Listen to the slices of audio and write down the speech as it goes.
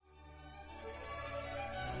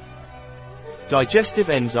Digestive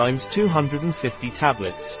Enzymes 250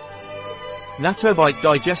 tablets. NATURBITE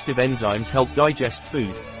digestive enzymes help digest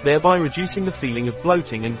food, thereby reducing the feeling of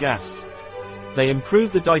bloating and gas. They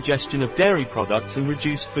improve the digestion of dairy products and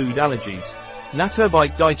reduce food allergies.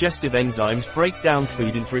 NATURBITE digestive enzymes break down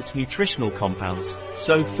food into its nutritional compounds,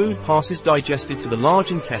 so food passes digested to the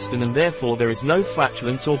large intestine and therefore there is no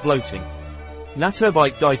flatulence or bloating.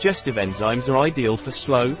 NATURBITE digestive enzymes are ideal for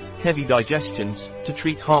slow, heavy digestions, to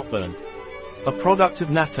treat heartburn. A product of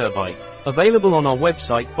NATURBITE. Available on our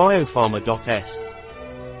website biopharma.s.